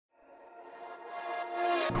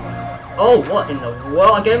Oh, what in the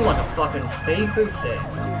world? I gave him like a fucking speed boost there.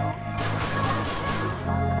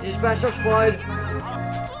 Dispatch shots fired.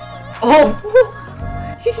 Oh!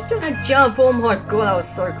 She's just doing a jump. Oh my god, that was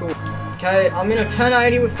so cool. Okay, I'm in a turn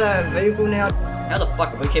 80 with the vehicle now. How the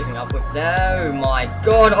fuck are we keeping up with that? Oh my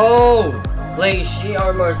god. Oh! Lee, she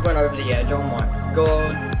almost went over the edge. Oh my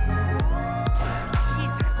god.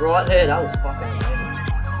 Right there, that was fucking amazing.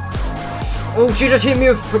 Oh, she just hit me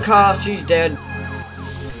with the car. She's dead.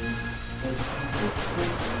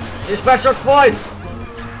 Dispatch shots fired!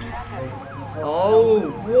 Oh,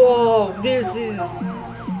 whoa, this is...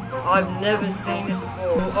 I've never seen this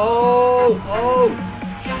before. Oh,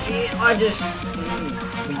 shit, I just...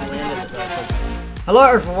 we landed it though. Hello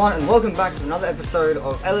everyone, and welcome back to another episode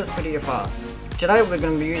of LSPDFR. Today we're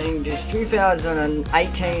going to be using this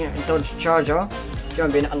 2018 Dodge Charger. It's going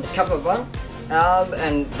to be an undercover one.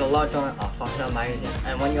 And the lights on it are fucking amazing.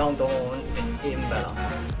 And when you hold the horn, it's even better.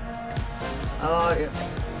 Yeah.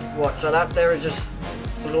 What, so that there is just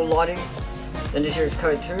a little lighting, then this here is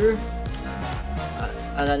code 2,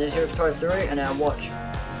 and then this here is code 3, and now watch.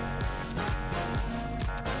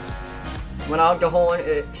 When I hug the horn,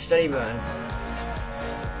 it steady burns.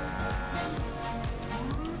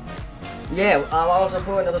 Yeah, I also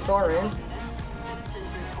put another siren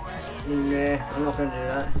in. Nah, I'm not gonna do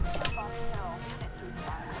that.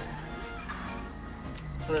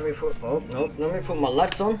 Let me put, oh, nope, let me put my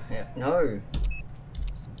lights on. Yeah, no.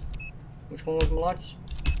 Which one was my lights?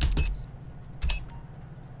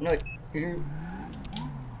 No, you.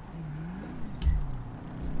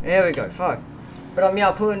 There we go, fuck. But yeah,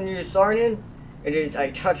 I'll put a new siren in. It is a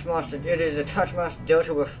Touchmaster, it is a Touchmaster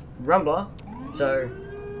Delta with Rumbler. So,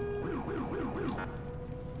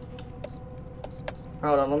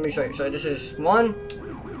 hold on, let me show you. So this is 1,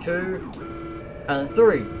 2, and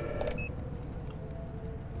 3.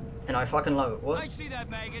 And I fucking love it. What? I see that,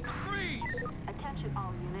 maggot. Freeze! Attention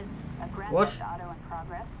all units. What? Auto in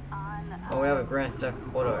progress on, oh, we have a Grand Theft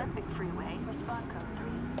Auto. Freeway,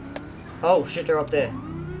 oh shit, they're up there.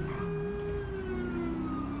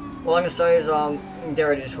 All I'm gonna say is,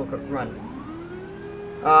 there it is, hook it, run.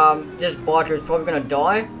 This biker is probably gonna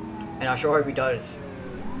die, and I sure hope he does.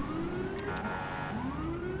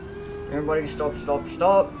 Everybody stop, stop,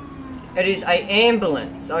 stop. It is a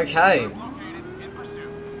ambulance, okay.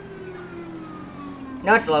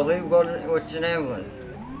 That's lovely, what's an ambulance?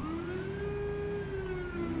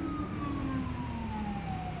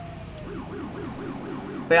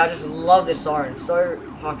 But I just love this siren, it's so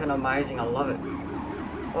fucking amazing, I love it.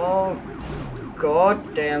 Oh,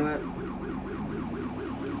 god damn it.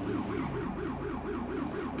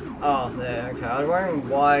 Oh, there, okay, I was wondering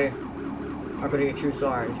why I could hear 2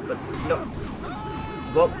 sirens, but no.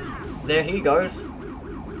 Well, there he goes.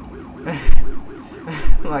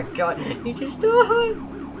 Oh my god, he just died!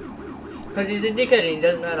 Because he's a dickhead and he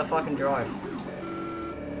doesn't know how to fucking drive.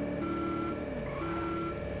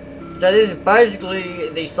 So this is basically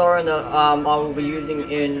the siren that I will be using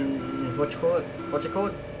in what's it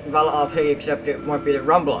called? Valor RP, except it won't be the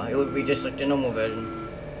Rumbler, it will be just like the normal version.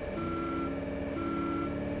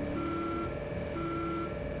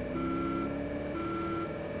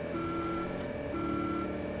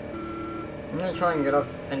 I'm gonna try and get up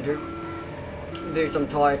and do some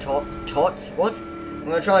tire tots. What? I'm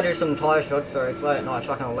gonna try and do some tire shots. So it's late at night. It's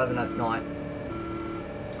fucking 11 at night.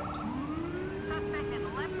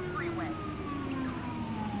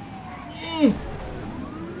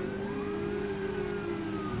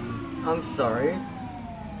 I'm sorry.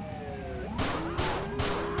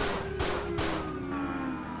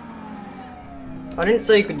 I didn't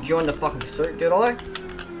say you could join the fucking pursuit, did I?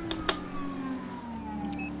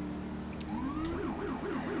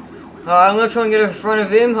 I'm gonna try and get in front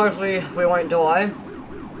of him, hopefully we won't die.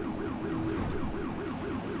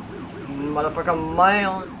 Motherfucker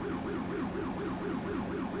male.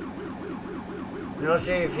 Let's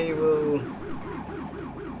see if he will.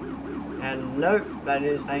 And nope, that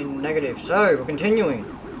is a negative. So, we're continuing.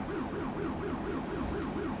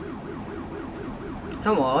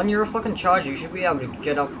 Come on, you're a fucking charger, you should be able to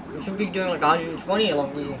get up. You should be doing like 120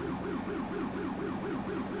 along here.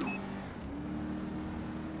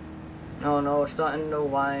 Oh no, it's starting to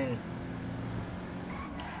whine.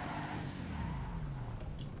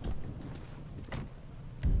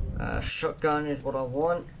 Shotgun is what I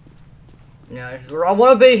want. Yeah, this is where I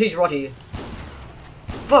want to be. He's right here.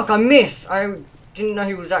 Fuck, I missed. I didn't know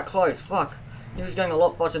he was that close. Fuck. He was going a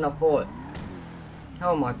lot faster than I thought.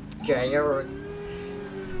 Oh my god.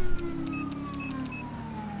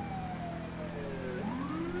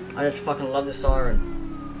 I just fucking love the siren.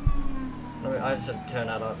 I just have to turn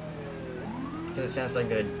that up. Because it sounds so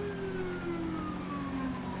good.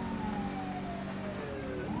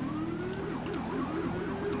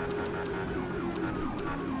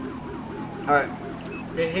 Alright,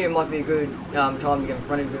 this here might be a good time to get in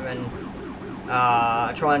front of him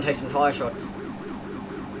and try and take some tyre shots.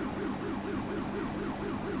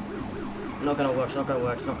 Not gonna work, it's not gonna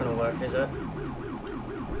work, it's not gonna work, is it?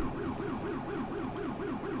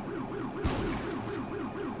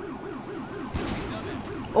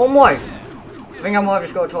 Oh my! I think I might have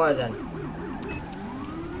just got a tyre then.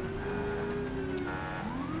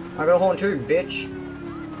 I got a horn too, bitch.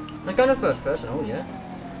 Let's go to first person, oh yeah.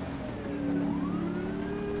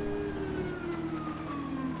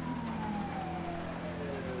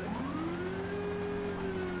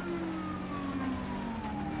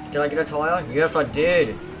 Did I get a tyre? Yes, I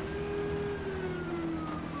did.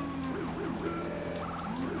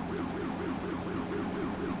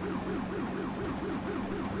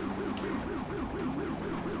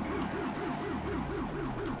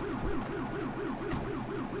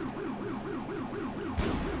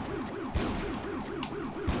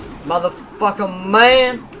 Motherfucker,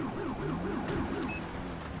 man!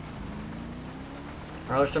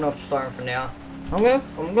 Alright, let's turn off the siren for now.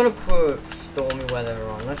 I'm gonna put stormy weather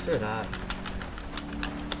on. Let's do that.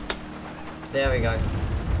 There we go.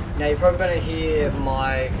 Now you're probably gonna hear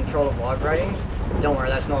my controller vibrating. Don't worry,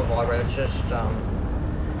 that's not a vibrator. It's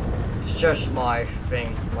just my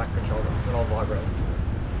thing, my controller. It's not vibrating.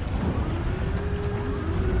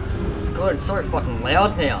 God, it's so fucking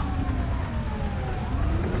loud now.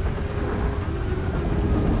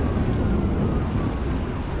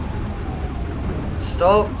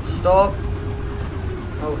 Stop! Stop!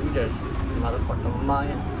 Oh, you just motherfucking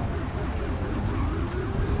mine.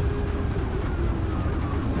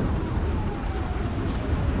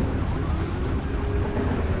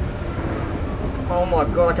 Oh my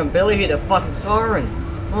god, I can barely hear the fucking siren.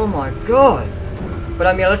 Oh my god.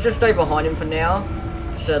 But yeah, let's just stay behind him for now,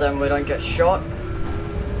 so then we don't get shot.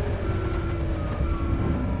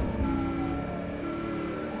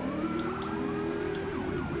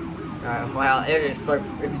 Alright, wow,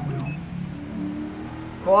 it's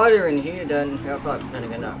quieter in here than outside. Then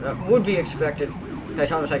again, no, that would be expected. Okay,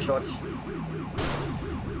 time to take shots.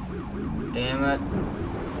 Damn it.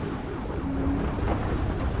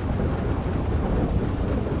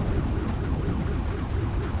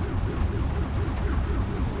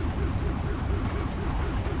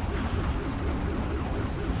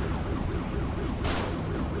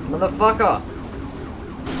 Motherfucker!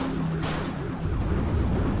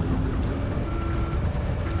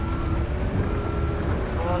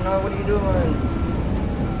 Oh no, what are you doing?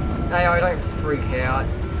 Hey, I don't freak out.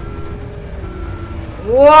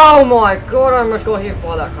 Whoa, my god, I almost got hit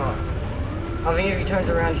by that car. I think if he turns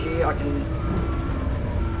around here, I can...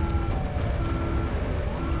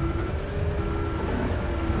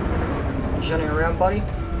 You turning around, buddy?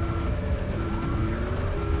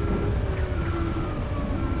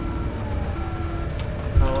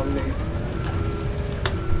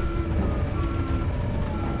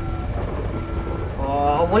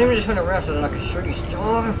 I want him to just turn around so that I can shoot his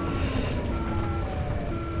jaw. I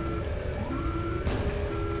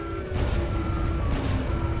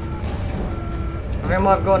think I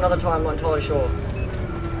might have got another time, I'm not entirely sure.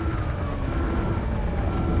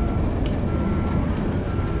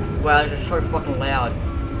 Wow, this is so fucking loud.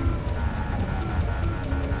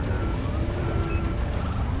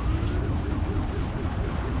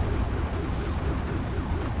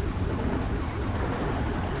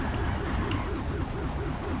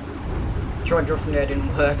 Tried drifting there,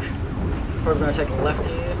 didn't work. Probably gonna take a left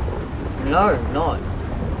here. No, not.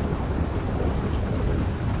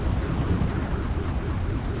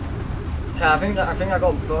 Okay, I think I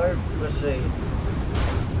got both. Let's see.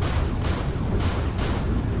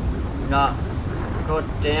 Nah. God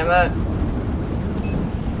damn it.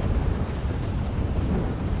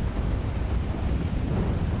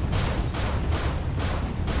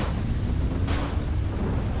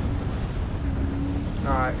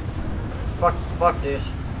 Alright. Fuck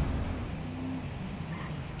this.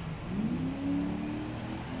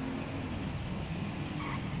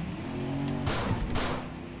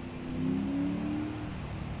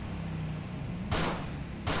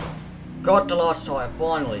 Got the last tire,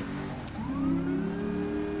 finally.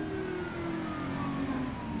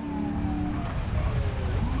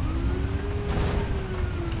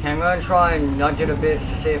 Okay, I'm going to try and nudge it a bit to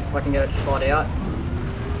see if I can get it to slide out.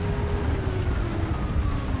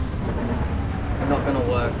 Not gonna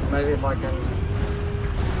work. Maybe if I can.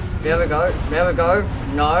 There we go. There we go.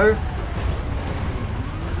 No.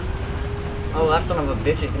 Oh, that son of a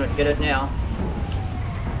bitch is gonna get it now.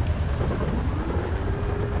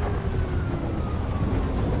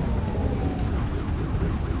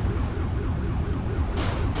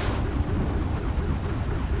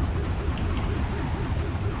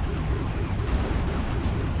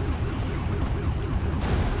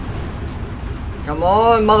 Come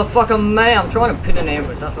on, motherfucker, man. I'm trying to pin an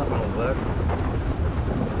ambulance. That's not gonna work.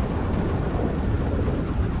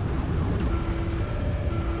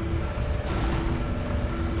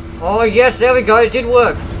 Oh, yes, there we go. It did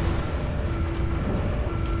work.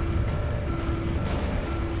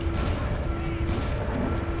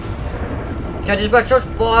 Okay, dispatch, shots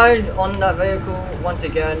fired on that vehicle once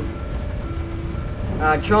again.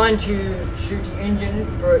 Trying to shoot the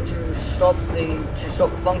engine for it to stop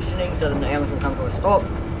functioning, so that the ambulance will come to a stop.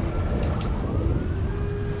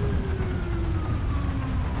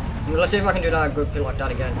 Let's see if I can do that good kill like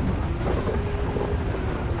that again.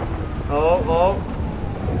 Oh,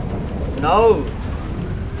 no!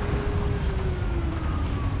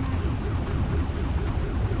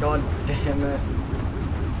 God damn it!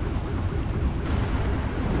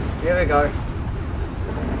 Here we go.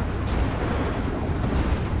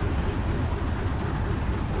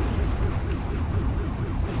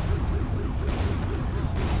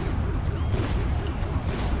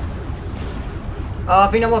 I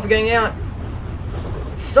think I might be getting out.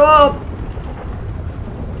 Stop!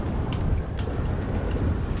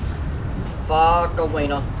 Fuck a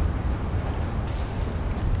wiener.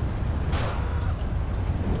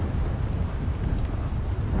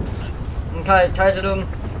 Okay, taser them.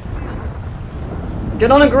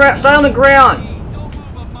 Get on the ground. Stay on the ground.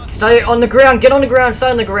 Stay on the ground. Get on the ground. Stay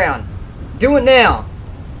on the ground. Do it now.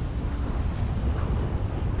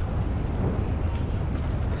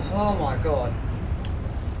 Oh my god.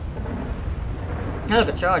 Hey, look,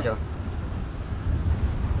 a charger.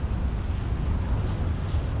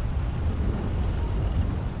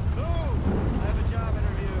 I have a job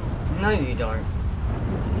interview. No, you don't.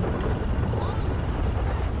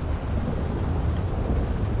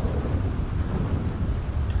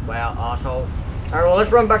 Wow, asshole. Alright, well,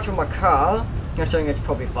 let's run back to my car. Assuming it's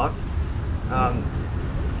probably fucked.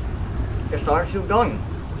 The siren's still going.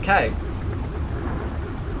 Okay.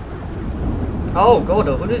 Oh god,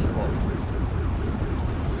 the hood is what?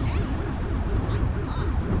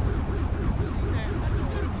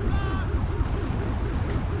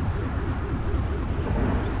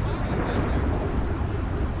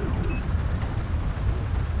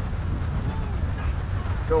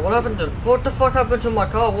 God, what the fuck happened to my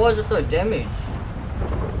car? Why is it so damaged?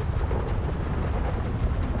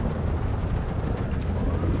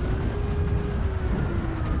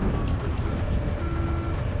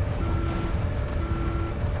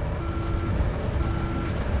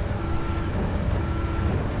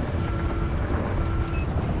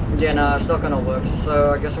 Yeah, no, it's not gonna work,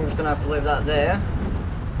 so I guess I'm just gonna have to leave that there.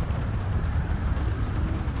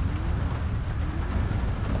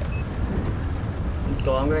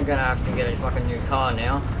 So I'm gonna have to get a fucking new car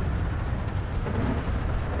now.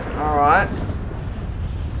 Alright.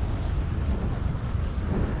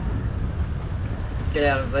 Get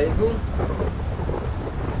out of the vehicle.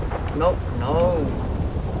 Nope, no.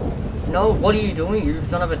 No, what are you doing, you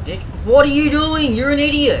son of a dick? What are you doing? You're an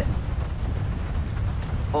idiot!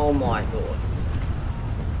 Oh my god.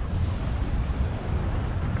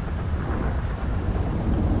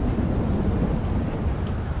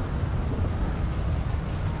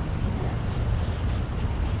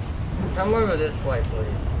 Come over this way, please.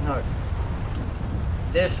 No.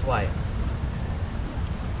 This way.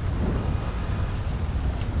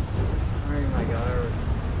 Oh my god.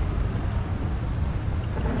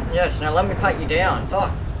 Yes, now let me pat you down.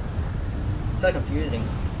 Fuck. So confusing.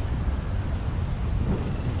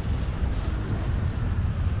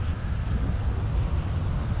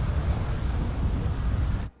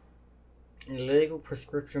 Illegal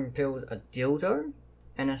prescription pills, a dildo,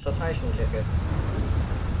 and a citation ticket.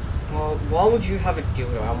 Well, why would you have a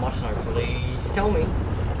dildo? I must know, please tell me.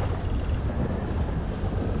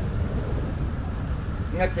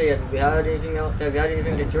 Let's see, have you had anything else? Have you had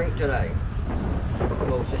anything to drink today?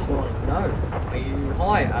 Well, it's this morning. No. Are you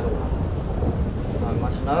high at all? I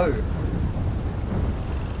must know.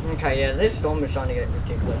 Okay, yeah, this storm is starting to get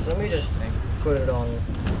ridiculous. Let me just put it on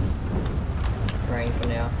rain for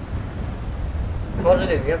now.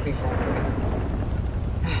 Positive, yep, he's on. Okay.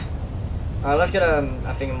 Alright, let's get a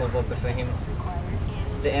thingamabobber for him.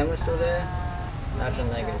 Is the ammo still there? That's a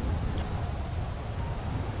negative.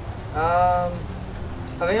 I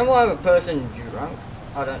think I might have a person drunk.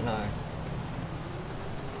 I don't know.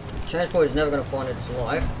 Transport is never going to find its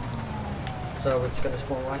life. So it's going to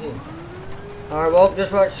spawn right here. Alright, well,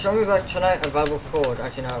 just right, show me back tonight available for calls.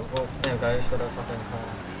 Actually, no, well, there we go, it's got a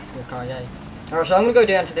fucking car. Yay. Alright, so I'm going to go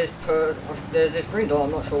down to this there's this green door,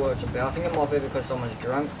 I'm not sure what it's about. I think it might be because someone's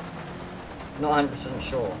drunk. Not 100%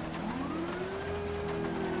 sure.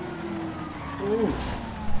 Ooh.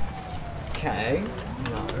 Okay.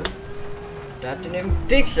 No. That didn't even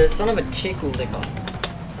fix it, son of a tickle licker.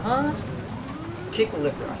 Huh? Tickle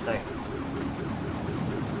licker, I say.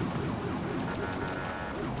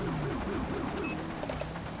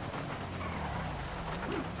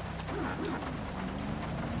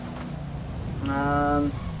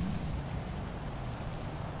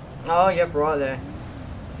 Oh, yep, right there.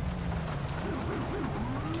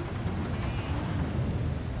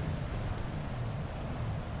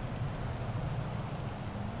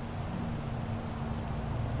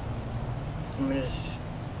 Let me just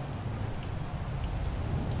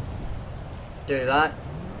do that.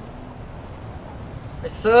 Hey,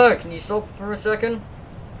 sir, can you stop for a second?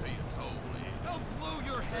 They'll blow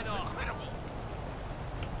your head off.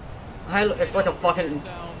 Hey, look, it's like a fucking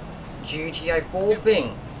GTA 4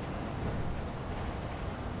 thing.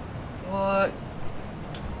 What?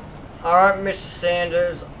 Alright, Mr.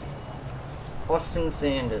 Sanders. Austin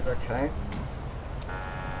Sanders, okay.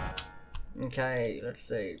 Okay, let's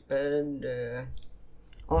see.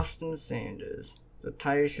 Austin Sanders.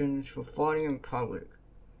 Citations for fighting in public.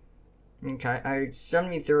 Okay, age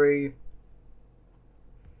 73.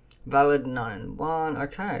 Valid 9-1.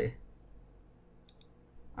 Okay.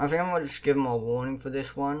 I think I'm gonna just give him a warning for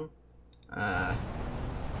this one.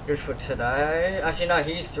 Just for today. Actually, no,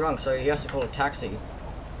 he's drunk, so he has to call a taxi.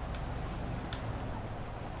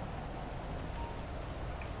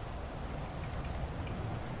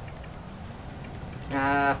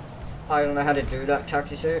 I don't know how to do that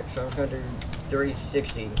taxi suit, so I'm just gonna do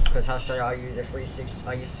 360 because hashtag I use a 360.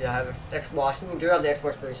 I used to have well, I still do have the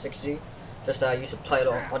Xbox 360. Just I used to play it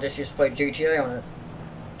on. I just used to play GTA on it.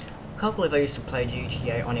 Can't believe I used to play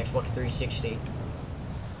GTA on Xbox 360.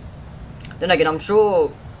 Then again, I'm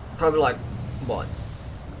sure probably like what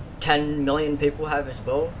 10 million people have as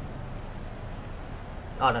well.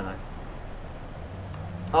 I don't know.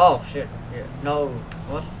 Oh shit! Yeah. No.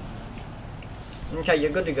 What? Okay,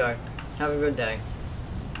 you're good to go. Have a good day.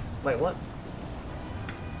 Wait, what?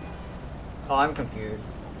 Oh, I'm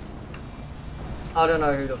confused. I don't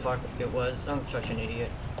know who the fuck it was. I'm such an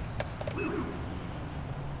idiot.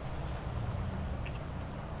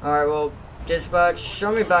 Alright, well, dispatch,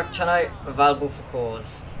 show me back tonight, available for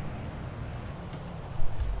cause.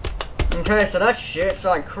 Okay, so that's shit,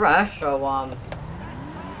 so I crashed, so,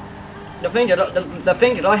 the thing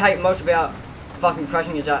that I hate most about fucking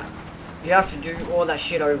crashing is that you have to do all that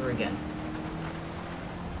shit over again.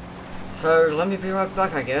 So, let me be right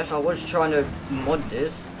back, I guess. I was trying to mod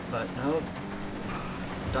this, but no.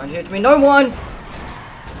 Don't hit me, no one!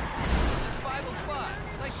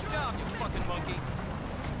 505. Nice job, you fucking monkeys.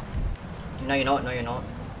 No, you're not, no, you're not.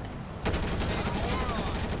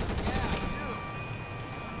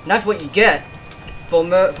 And that's what you get for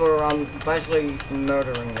basically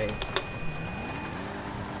murdering me.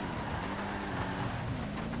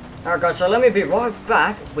 Alright guys, so let me be right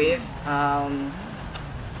back with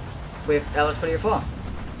LSPDFR.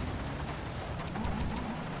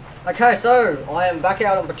 Okay, so I am back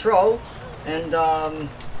out on patrol, and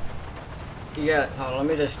yeah, hold on, let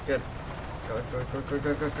me just get go.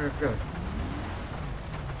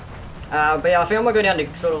 But yeah, I think I'm gonna go down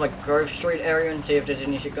to sort of like Grove Street area and see if there's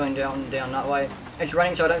any shit going down that way. It's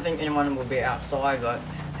raining, so I don't think anyone will be outside, but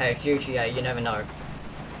hey, it's GTA, you never know.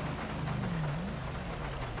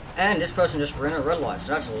 And this person just ran a red light,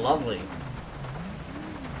 so that's lovely.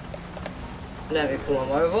 Let me pull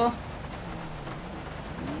him over.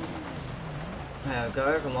 There we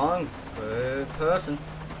go, come on. Good person.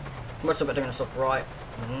 Must have bet they're gonna stop right.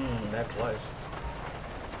 They're close.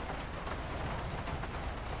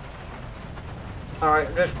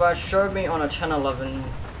 Alright, dispatch showed me on a 1011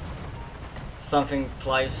 something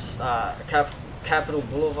place, Capitol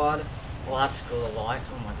Boulevard. Oh, that's cool, the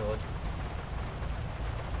lights, oh my god.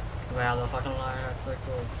 Wow, the fucking light, that's so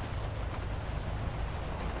cool.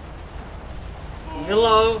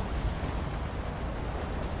 Hello.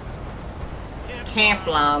 Camp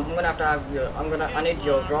lamp. I'm gonna have to have your. I need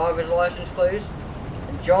your driver's license, please.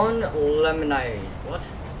 John Lemonade. What?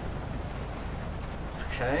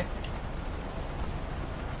 Okay.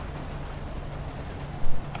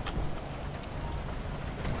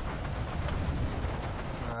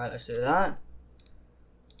 Alright, let's do that.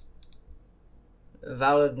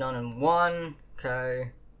 Valid 9-1.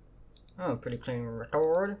 Okay. Oh, pretty clean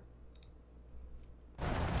record.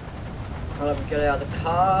 I'll let me get out of the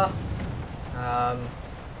car.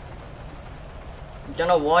 Don't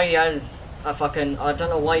know why he has a fucking. I don't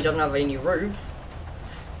know why he doesn't have any roof.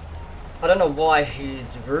 I don't know why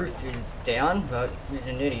his roof is down, but he's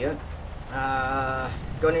an idiot. Got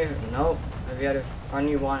any? No. Have you had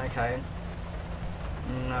only one? Okay.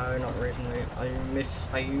 No, not recently. Are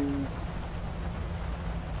you?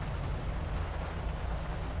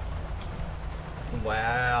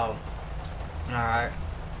 Wow. Alright.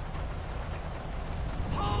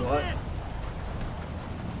 What?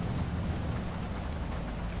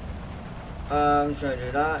 I'm just gonna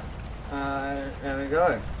do that. There we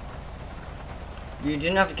go. You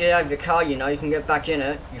didn't have to get out of your car, you know. You can get back in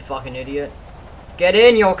it, you fucking idiot. Get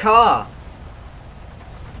in your car!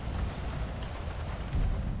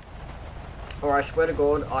 Or I swear to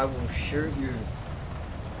God, I will shoot you.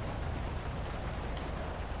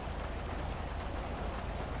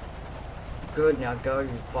 Good, now go, you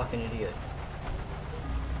fucking idiot.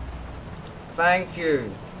 Thank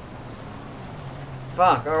you.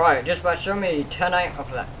 Fuck, alright, just by showing me 10-8 off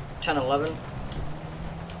of that 10-11.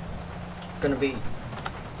 Gonna be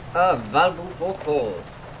valuable for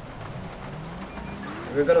cause.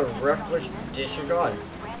 We've got a reckless disregard.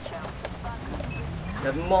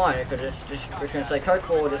 Never mind, because it's gonna say code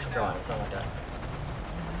 4 disregard or something like that.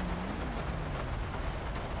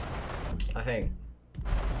 I think.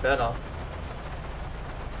 Better.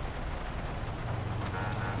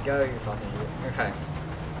 Go, you fucking idiot. Okay.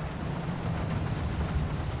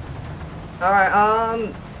 Alright,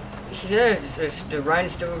 yeah, it's the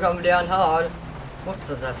rain's still coming down hard. What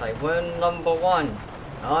does that say? Win number 1.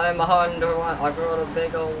 I'm 101. I got a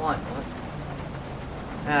big old 1. What?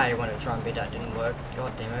 Ah, you wanted to try and beat that, didn't work.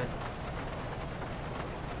 God damn it.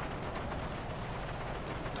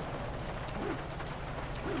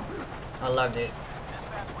 I love this.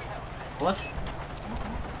 What?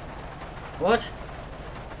 What?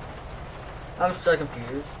 I'm so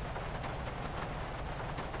confused.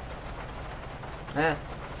 Yeah.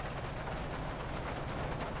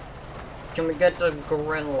 Can we get the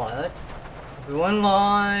green light? Green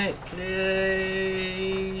light, please.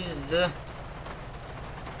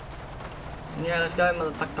 Yeah, let's go,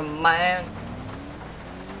 motherfucking man.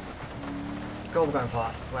 God, we're going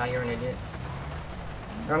fast. Wow, you're an idiot.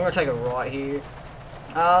 I'm gonna take a right here.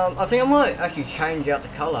 I think I might actually change out the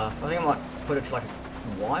color. I think I might put it to like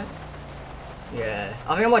white. Yeah,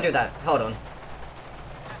 I think I might do that. Hold on.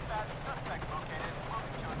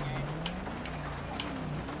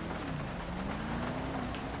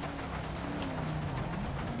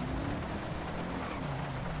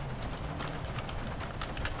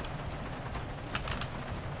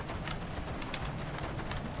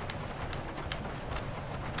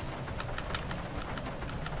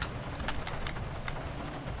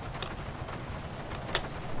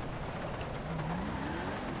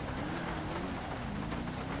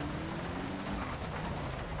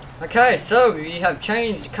 Okay, so we have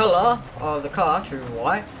changed colour of the car to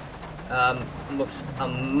white. Looks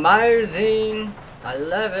amazing. I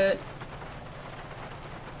love it.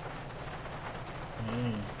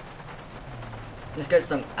 Let's get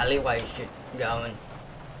some alleyway shit going.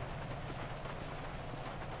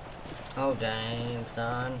 Oh damn,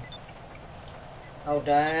 son. Oh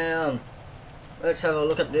damn. Let's have a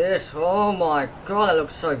look at this. Oh my god, that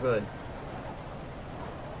looks so good.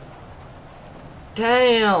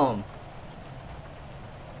 Damn!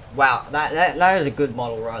 Wow, that is a good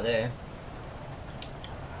model right there.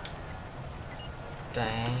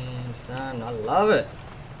 Damn, son, I love it.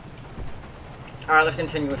 Alright, let's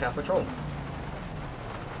continue with our patrol.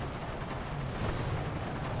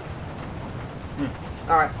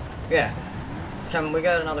 Alright, yeah. Can we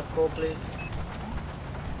get another call, please?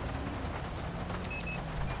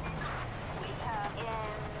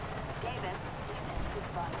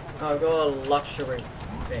 Oh, I've got a luxury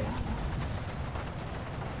thing.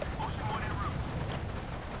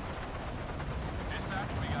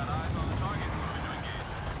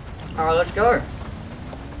 Alright, let's go.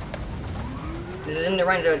 This is in the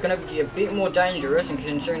range, so it's going to be a bit more dangerous, and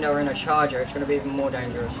considering that we're in a charger, it's going to be even more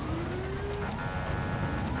dangerous.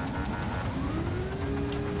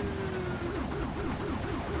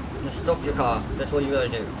 Just stop your car. That's what you gotta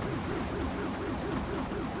do.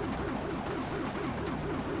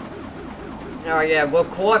 Alright, yeah, we're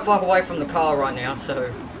quite far away from the car right now, so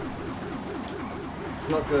it's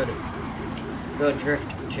not good. Good drift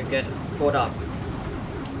to get caught up.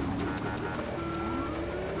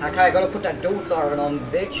 Okay, gotta put that dual siren on,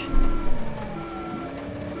 bitch.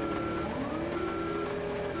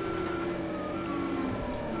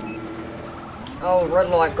 Oh, red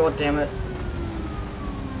light, god damn it.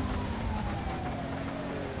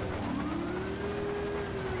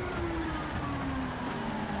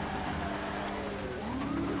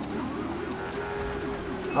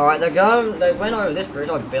 Alright, they went over this bridge.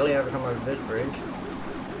 I barely ever come over this bridge.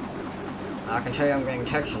 I can tell you I'm getting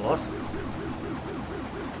texture loss.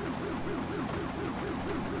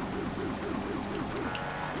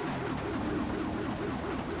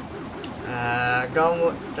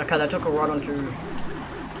 Okay, they took a right onto...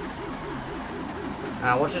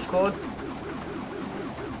 What's this called?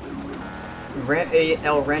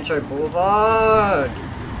 El Rancho Boulevard.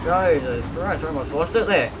 Jesus Christ, I almost lost it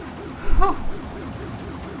there. Huh.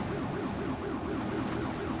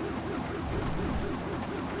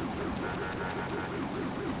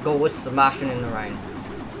 Go with smashing in the rain.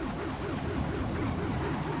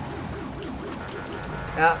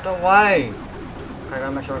 Out the way! Okay, I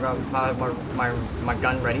gotta make sure I got my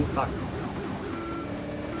gun ready. Fuck.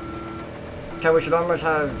 Okay, we should almost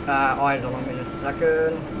have eyes on him in a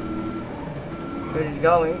second. It is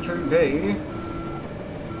going to be...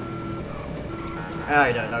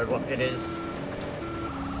 I don't know what it is.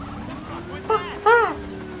 What's that?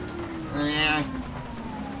 Yeah.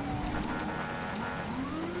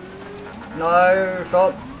 No,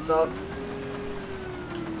 stop.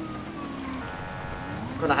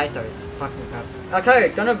 God, I hate those fucking cars. Okay,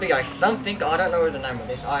 it's gonna be like something. I don't know the name of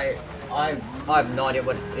this. I have no idea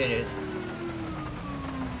what it is.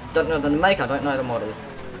 Don't know the maker. Don't know the model.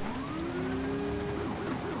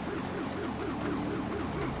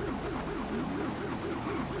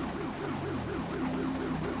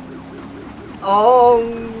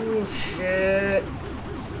 Oh shit!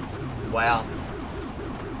 Wow.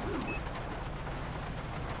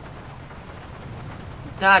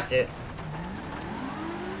 That's it.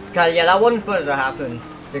 Okay, yeah, that wasn't supposed to happen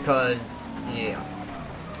because, yeah.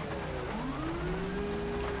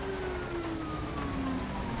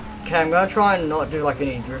 Okay, I'm gonna try and not do like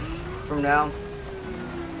any drifts from now,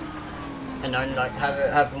 and then like have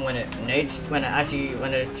it happen when it needs, when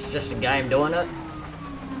it's just a game doing it.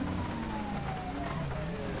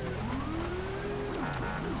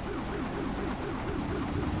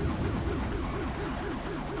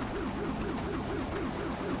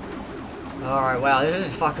 Alright, wow, this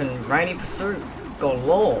is fucking rainy pursuit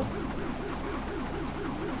galore.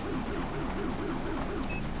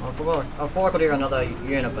 I thought I could hear another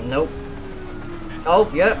unit, but nope.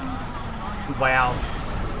 Oh, yep. Wow.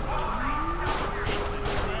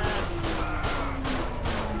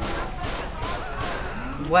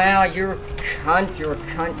 Wow, you're a cunt, you're a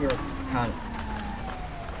cunt, you're a cunt.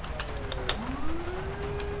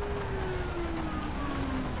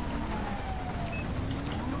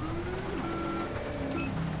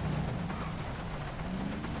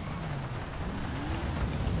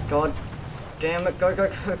 God damn it, go, go,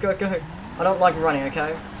 go, go, go. I don't like running,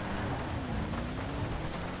 okay?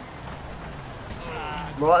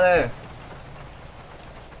 Right there.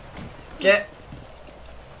 Get.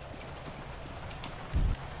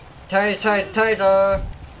 Taser.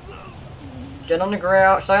 Get on the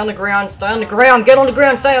ground, stay on the ground, stay on the ground, get on the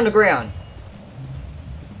ground, stay on the ground.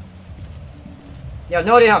 You have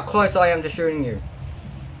no idea how close I am to shooting you.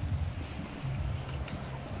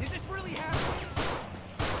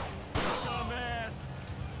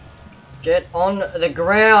 Get on the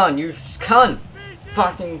ground, you cunt!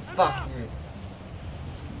 Fucking fuck you.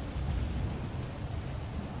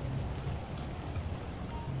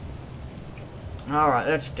 Alright,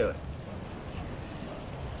 let's do it.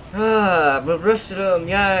 Ah, we arrested him,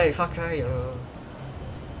 yay, fuck yeah.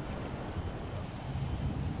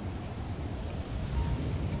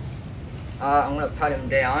 I'm gonna pat him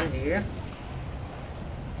down here.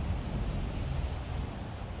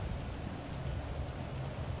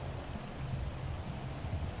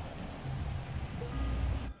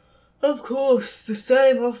 Of course, the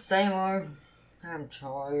same old, same old. I'm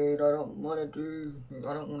tired, I don't wanna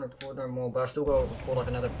record no more, but I still gotta record like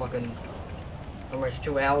another fucking almost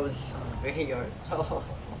 2 hours of videos.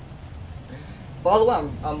 By the way,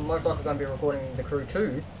 I'm most likely gonna be recording the Crew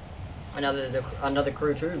 2, another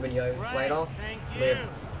Crew 2 video later, with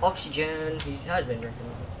Oxygen. He has been drinking.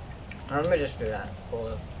 Let me just do that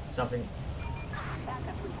for something.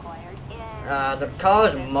 The car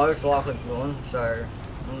is most likely gone, so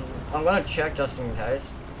I'm gonna check just in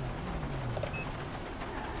case.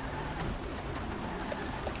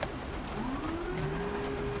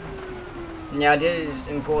 Now it is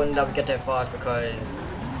important that we get there fast because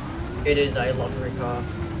it is a luxury car.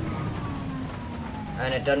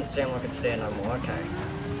 And it doesn't seem like it's there no more, okay.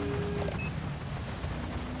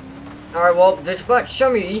 Alright, well, dispatch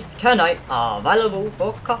Xiaomi tonight are available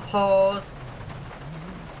for cars.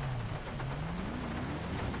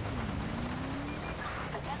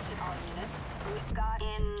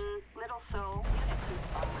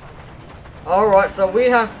 Alright, so we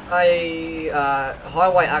have a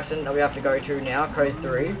highway accident that we have to go to now, code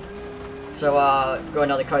 3. So got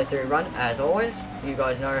another code 3 run, as always. You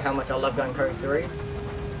guys know how much I love going code 3.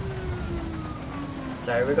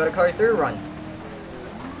 So we got a code 3 run.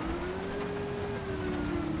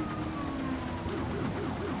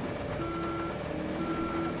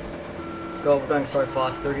 God, we're going so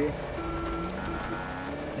fast through here.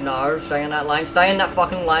 No, stay in that lane. Stay in that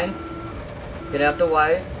fucking lane. Get out the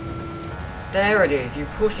way. There it is. You're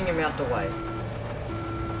pushing him out the way.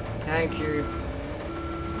 Thank you.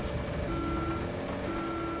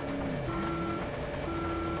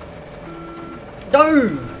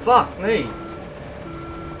 No! Fuck me.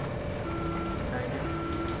 Thank you.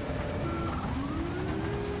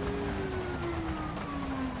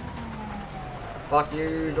 Fuck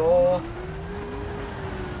yous all.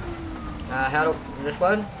 How do this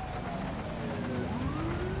one?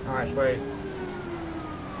 Alright, sweet.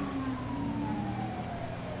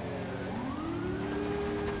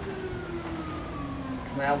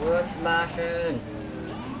 Well, we're smashing.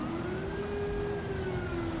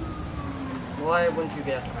 Why wouldn't you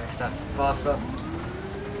get out the way stuff faster?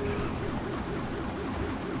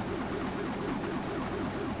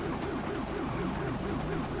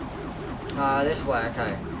 This way,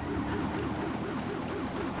 okay.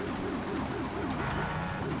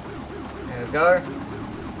 There we go.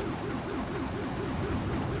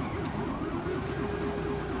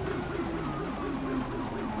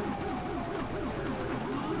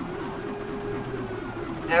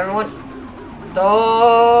 Everyone,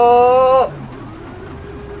 stop!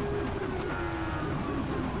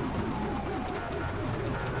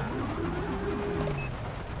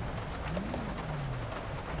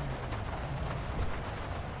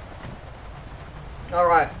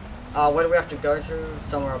 Alright, where do we have to go to?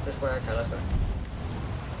 Somewhere up this way? Okay, let's go.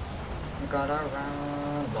 We got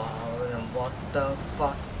around, and what the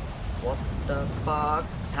fuck? What the fuck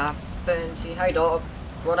happened? Hey dog,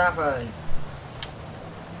 what happened?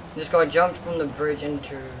 This guy jumped from the bridge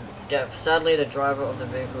into death. Sadly, the driver of the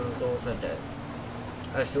vehicle was also dead.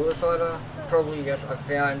 A suicider? Probably yes. I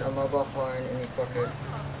found a mobile phone in his pocket.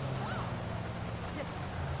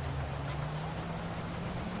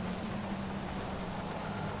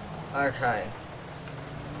 Okay.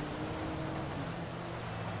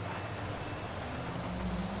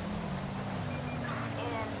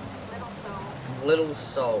 Little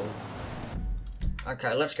soul.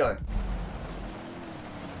 Okay, let's go.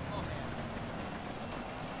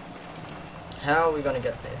 How are we gonna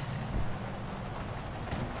get there?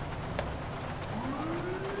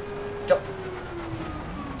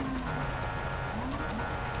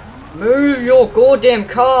 Move your goddamn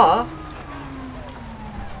car!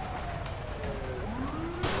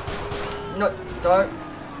 No, don't.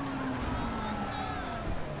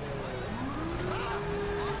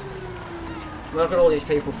 Look at all these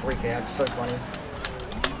people freak out, it's so funny.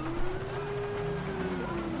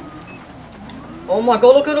 Oh my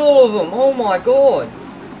god, look at all of them! Oh my god!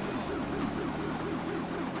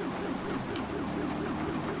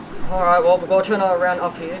 Alright, well, we've got to turn around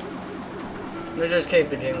up here. Let's just keep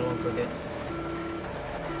the game along for a bit.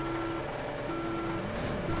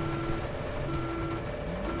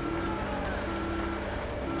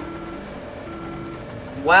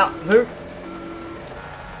 Wow, who?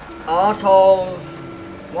 Arseholes!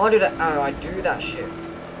 Why did I do that shit?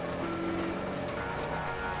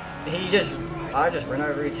 I just ran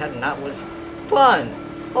over his head and that was fun!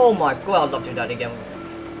 Oh my god, I'd love to do that again.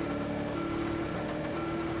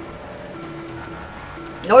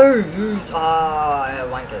 No, use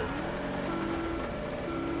wankers.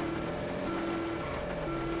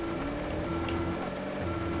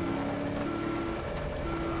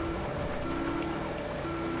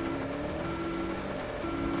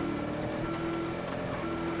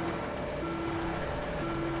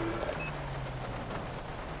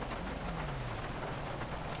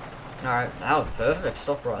 Alright, that was perfect.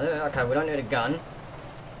 Stop right there. Okay, we don't need a gun.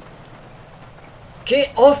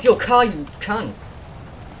 Get off your car, you cunt!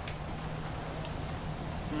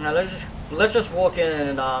 Now let's just walk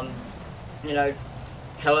in and you know,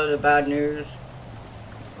 tell her the bad news,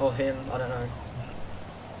 or him. I don't know.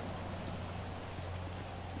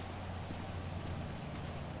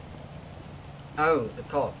 Oh, the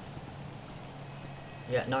cops.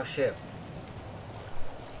 Yeah, no shit.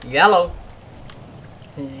 Yellow.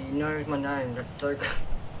 He knows my name. That's so.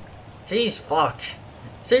 She's fucked.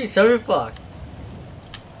 She's so fucked.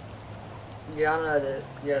 Yeah, I know that.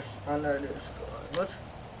 Yes, I know this guy. What?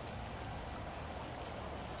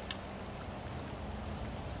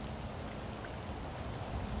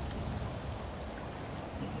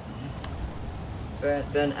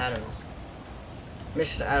 Ben Adams.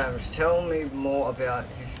 Mr. Adams, tell me more about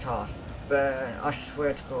his task. Ben, I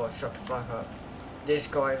swear to God, shut the fuck up. This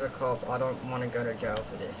guy is a cop. I don't want to go to jail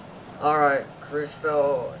for this. Alright, Chris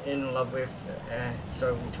fell in love with her,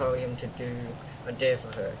 so we told him to do a dare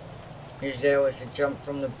for her. His dare was to jump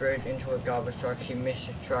from the bridge into a garbage truck. He missed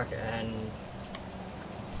the truck and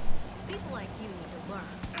People like you need to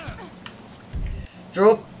learn.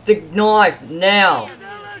 Drop the knife now.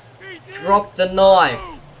 Drop the knife.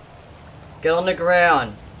 Get on the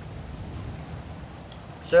ground.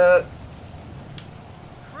 Sir,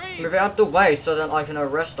 move out the way so that I can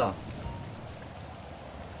arrest her.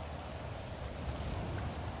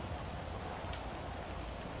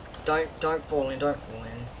 Don't fall in, don't fall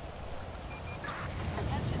in.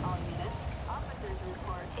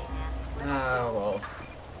 Oh well.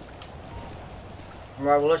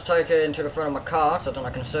 Right, well let's take her into the front of my car so then I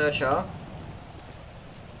can search her.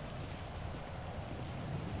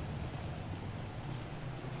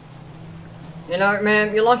 You know,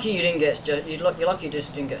 man, you're lucky you didn't get you're lucky you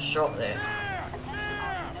just didn't get shot there.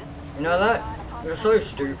 You know that? You're so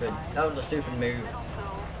stupid. That was a stupid move.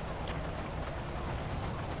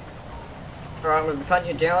 Alright, I'm gonna pat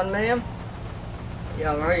you down, ma'am.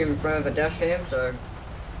 Yeah, I'm right in front of a dash cam, so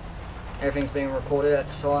everything's being recorded at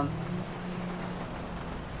the time.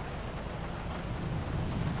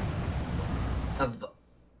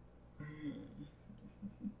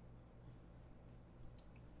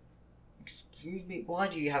 Excuse me, why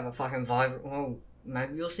do you have a fucking vibrant? Well,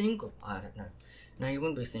 maybe you're single. I don't know. No, you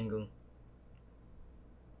wouldn't be single.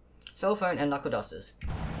 Cell phone and knuckle dusters.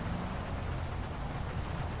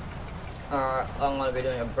 Alright, I'm gonna be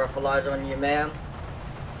doing a breathalyzer on you, ma'am.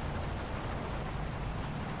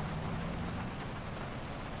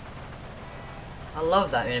 I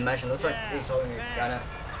love that animation. Looks like he's holding a gun at.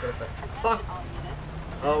 Fuck.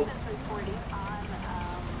 Oh.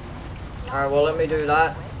 Alright, well let me do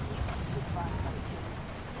that.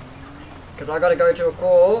 Because I gotta go to a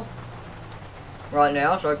call right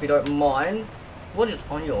now, so I hope you don't mind. What is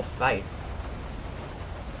on your face?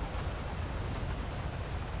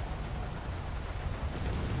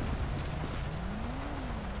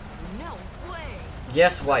 No way.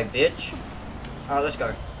 Yes way, bitch. Alright, let's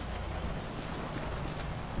go.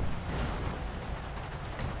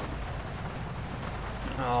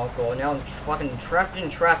 Oh god, now I'm fucking trapped in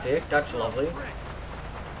traffic. That's lovely.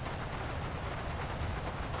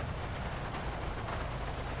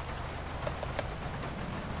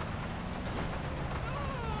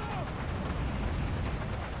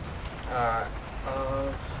 Alright.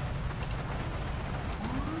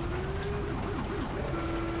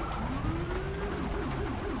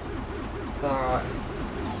 Alright.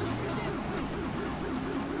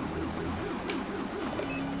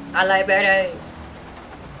 Hello, Betty.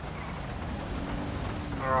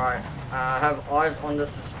 Alright. I have eyes on the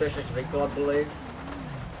suspicious vehicle, I believe.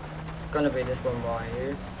 Gonna be this one right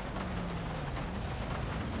here.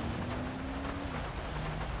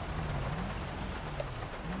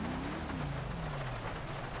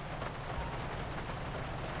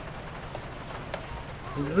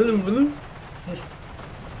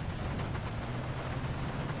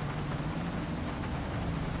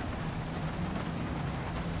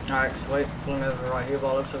 Alright, sweet. Pulling over right here by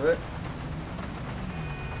the looks of it.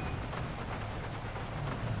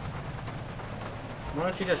 Why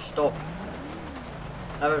don't you just stop?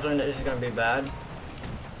 I have a feeling that this is going to be bad.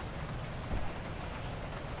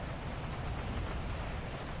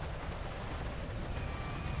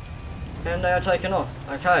 And they are taken off.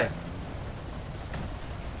 Okay.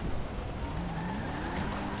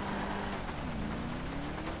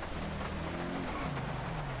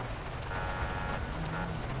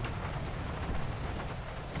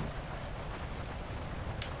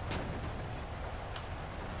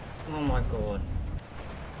 Oh my god.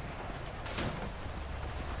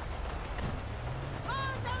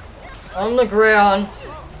 On the ground.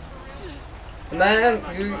 Man,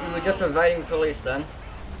 you were just evading police then.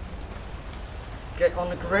 Get on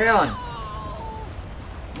the ground.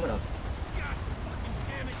 I'm gonna...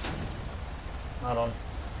 Hold on.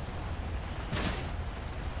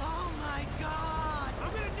 Oh my god!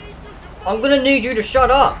 I'm gonna need you to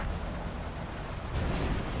shut up.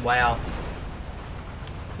 Wow.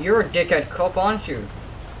 You're a dickhead cop, aren't you?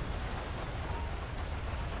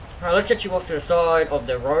 Alright, let's get you off to the side of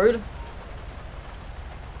the road.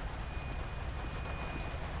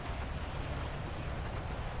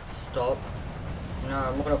 Stop. No,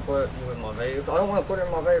 I'm not gonna put you in my vehicle. I don't want to put it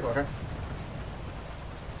in my vehicle, okay?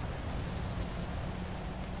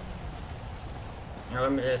 Now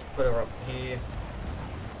let me just put her up here.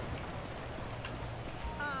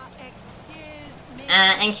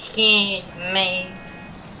 Excuse me.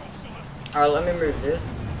 Alright, let me move this.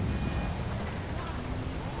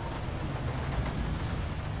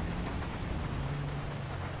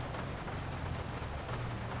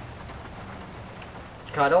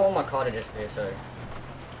 Okay, I don't want my car to disappear, so...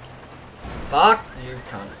 Fuck you,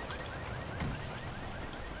 cunt.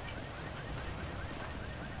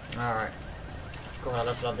 Alright. God, I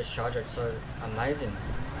just love this charger, it's so amazing.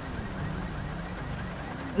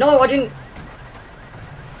 No, I didn't!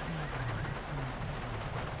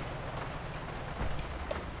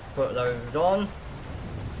 Put those on.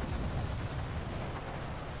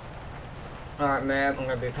 Alright, man, I'm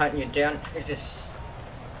gonna be patting you down. It's just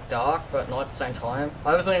dark, but not at the same time.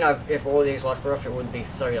 I was wondering if all these lights were off, it would be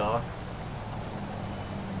so dark.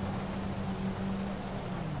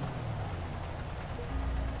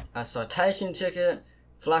 A citation ticket,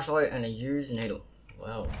 flashlight, and a used needle.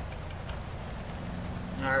 Wow.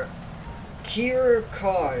 Alright. Kira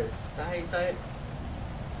cars. Is that how you say it?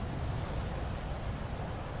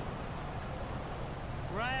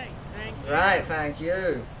 Right, thank you. Right, thank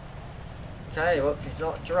you. Okay, well, she's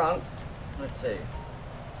not drunk. Let's see.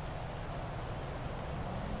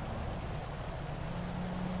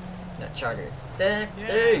 That charger is sexy.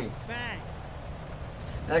 Yeah, thanks.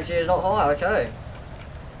 Actually, it's not high, okay.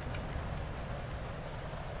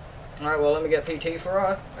 Alright, well, let me get PT for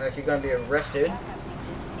her. She's going to be arrested.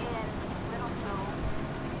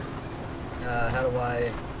 How do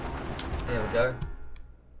I... There we go.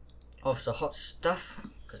 Officer Hot Stuff.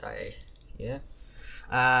 Because yeah.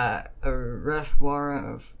 Arrest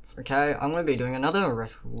warrant of... Okay, I'm going to be doing another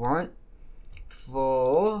arrest warrant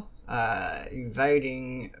for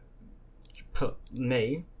evading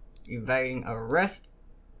arrest,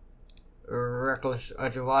 reckless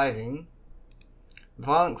driving,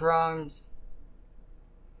 violent crimes.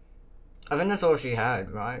 I think that's all she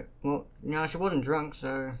had, right? Well, no, she wasn't drunk,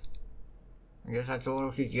 so I guess that's all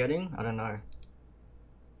she's getting. I don't know.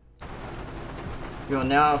 You're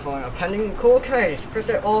now following a pending court case. Press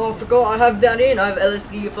it. Oh, I forgot I have that in. I have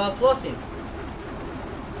LSPDFR Plus in.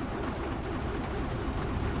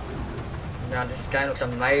 Now this game looks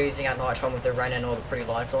amazing at night time with the rain and all the pretty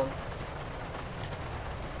lights on.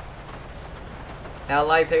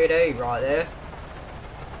 LAPD right there.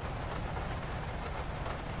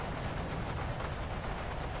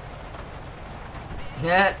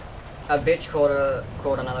 Yeah, a bitch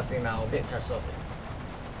caught another female bitch. That's lovely.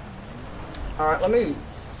 Alright, let me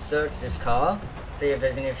search this car, see if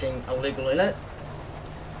there's anything illegal in it.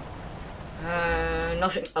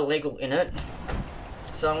 Nothing illegal in it.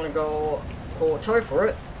 So I'm gonna go call a tow for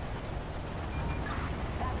it.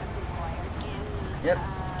 Yep,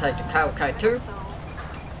 take the K2.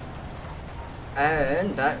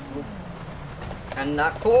 And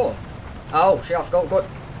that call. Oh shit, I forgot, got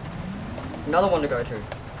another one to go to.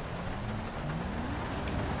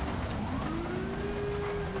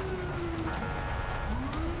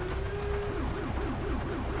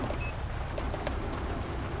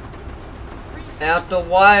 Out the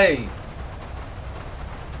way!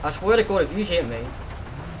 I swear to God, if you hit me.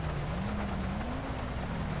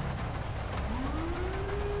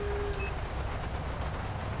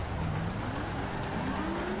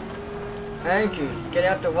 Thank you, just get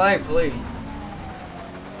out the way, please.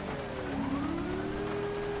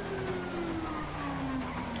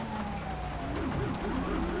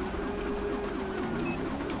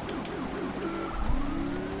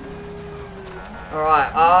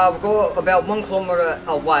 Alright, we've got about 1 kilometer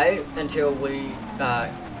away until we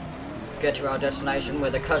get to our destination where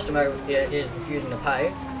the customer is refusing to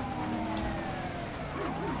pay.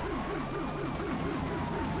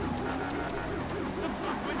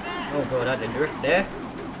 Oh god, I did drift there.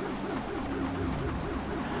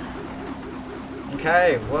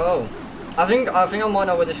 Okay, well, I think I might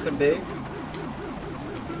know where this could be.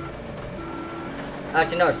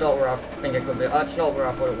 Actually, no, it's not where I think it could be. It's not where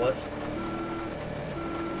I thought it was.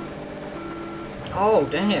 Oh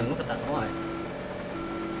damn! Look at that light.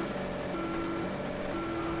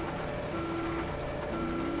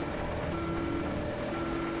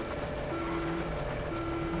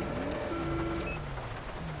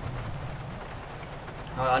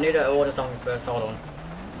 I need to order something first, hold on.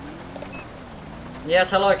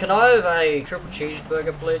 Yes, hello, can I have a triple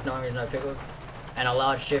cheeseburger, please? No, no pickles. And a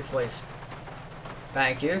large chips, please.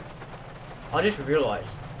 Thank you. I just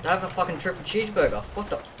realised, I have a fucking triple cheeseburger. What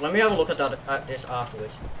the? Let me have a look at this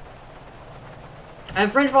afterwards.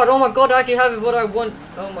 And french fries, oh my god, I actually have what I want.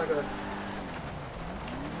 Oh my god.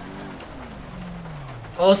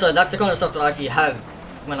 Also, that's the kind of stuff that I actually have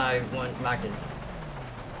when I want Maccas.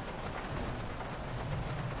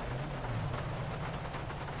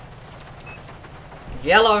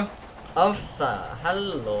 Yellow officer,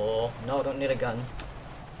 hello. No, don't need a gun.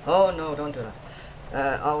 Oh no, don't do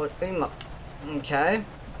that. I would eat my. Okay.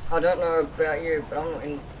 I don't know about you, but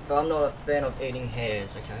I'm not a fan of eating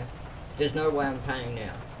hairs. Okay. There's no way I'm paying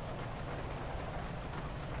now.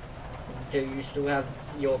 Do you still have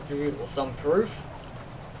your food or some proof?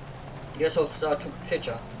 Yes, officer. I took a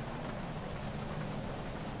picture.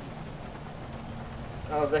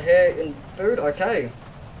 Over here in food, okay.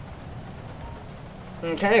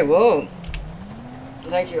 Okay, well,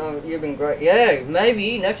 thank you, you've been great. Yeah,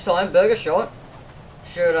 maybe next time Burger Shot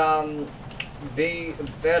should be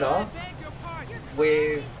better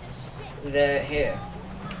with their hair.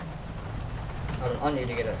 Hold on, I need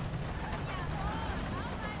to get it.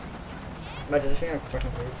 Wait, does this thing have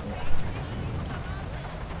fucking police in it?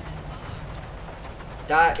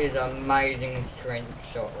 That is an amazing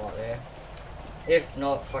screenshot right there. If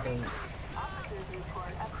not, fucking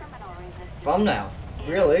thumbnail.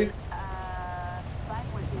 Really?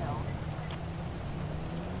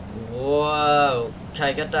 Whoa.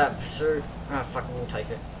 Okay, get that pursuit. Ah, fuck, we'll take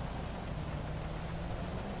it.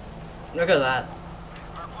 Look at that.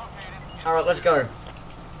 Alright, let's go.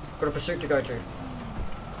 Got a pursuit to go to.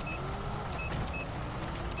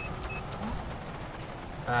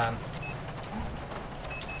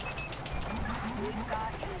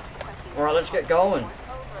 Alright, let's get going.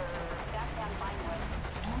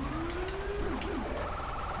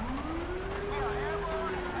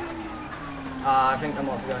 I think I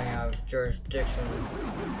might be going out of jurisdiction.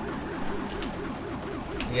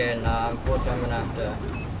 Yeah, nah, unfortunately I'm gonna have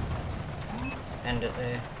to end it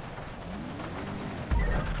there.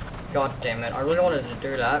 God damn it, I really wanted to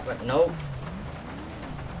do that, but nope.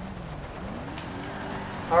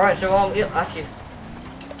 Alright, so yeah, actually.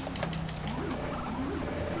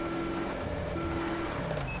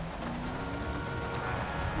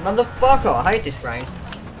 Motherfucker, I hate this rain.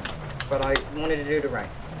 But I wanted to do the rain.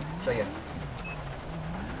 So yeah.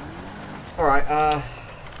 Alright,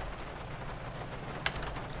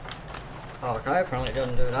 okay, apparently it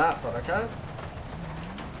doesn't do that, but okay.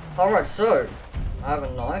 Alright, so I have a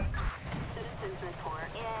knife.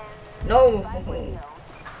 No!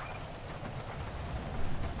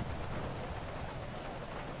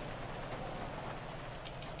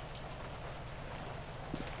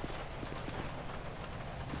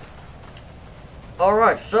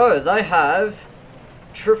 Alright, so they have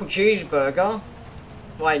triple cheeseburger.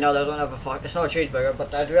 Wait, no, they don't have a fuck. It's not a cheeseburger,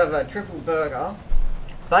 but they do have a triple burger,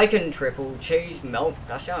 bacon triple cheese melt.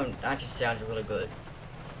 That just sounds really good.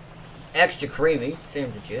 Extra creamy,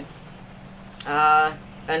 seems legit.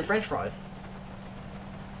 And French fries.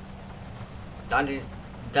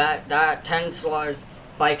 That 10 slice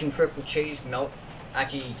bacon triple cheese melt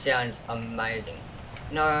actually sounds amazing.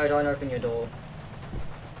 No, don't open your door.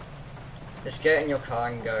 Just get in your car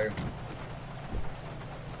and go.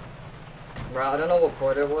 Right, I don't know what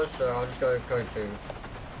code it was, so I'll just go code 2.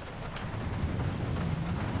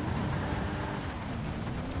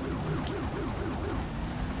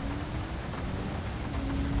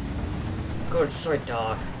 God, it's so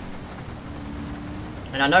dark.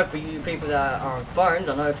 And I know for you people that are on phones,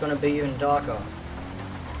 I know it's going to be even darker.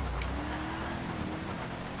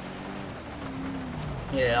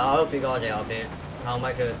 Yeah, I'll help you guys out a bit. I'll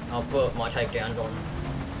put my takedowns on.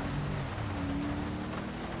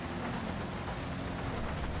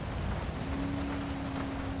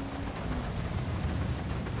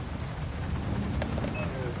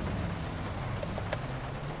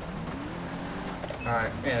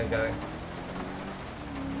 Alright, there we go.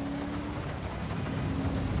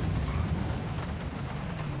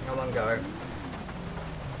 Come on, go.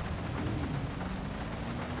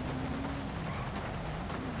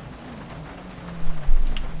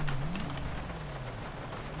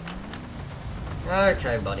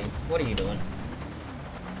 Okay, buddy. What are you doing?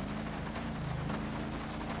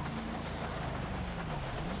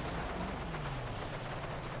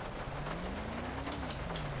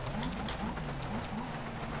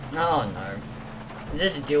 Oh no. Is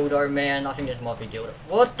this dildo, man? I think this might be dildo.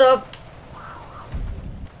 What the?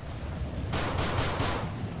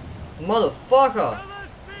 Motherfucker!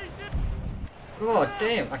 God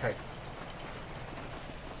damn. Okay.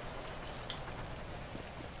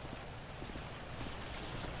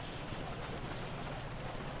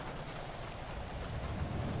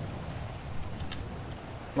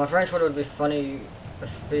 My friends thought it would be funny,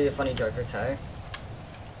 be a funny joke, okay?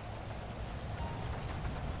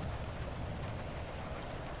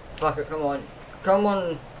 Fuck it, come on. Come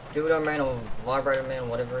on, dildo man or vibrator man,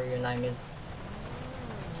 whatever your name is.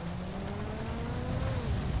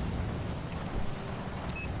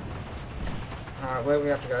 Alright, where do we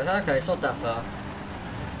have to go? Okay, it's not that far.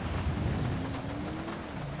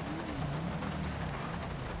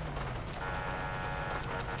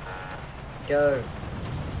 Go.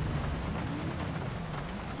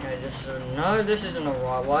 Okay, no, this isn't the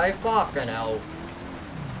right way. Fucking hell.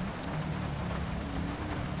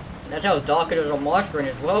 That's how dark it is on my screen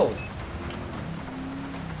as well.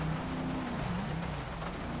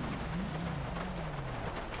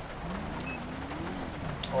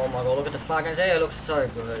 Oh my god, look at the fucking sea. It looks so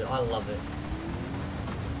good. I love it.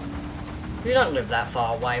 You don't live that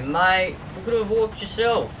far away, mate. You could have walked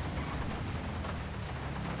yourself.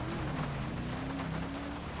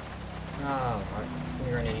 Oh, right.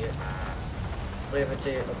 You're an idiot. I believe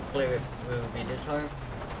it will be this home.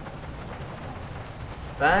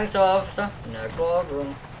 Thanks, officer. No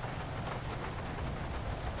problem.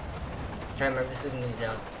 Okay, maybe this isn't his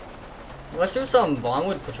house. Let's do some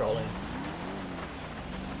Vinewood patrolling.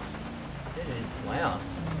 This is wow.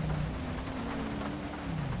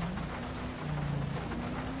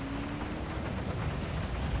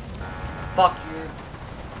 Fuck you.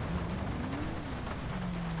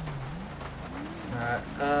 Alright,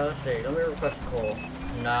 let's see. Let me request a call.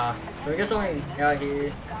 Nah. Can we get something out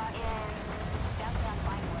here?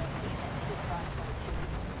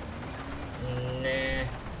 Nah.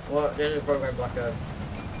 What? There's a program black code.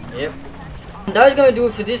 Yep. And that is going to do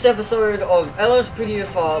it for this episode of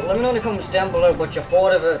LSPDFR. Let me know in the comments down below what you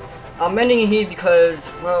thought of it. I'm ending it here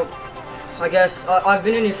because, well, I guess I've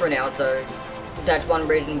been in here for an hour, so that's one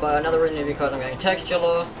reason. But another reason is because I'm getting texture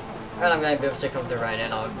loss, and I'm getting a bit sick of the rain,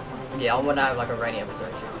 and I want to have like a rainy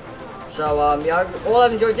episode too. So, yeah, all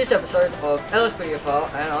I've enjoyed this episode of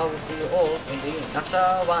LSPDFR, and I will see you all in the next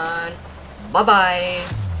one. Bye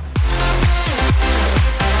bye.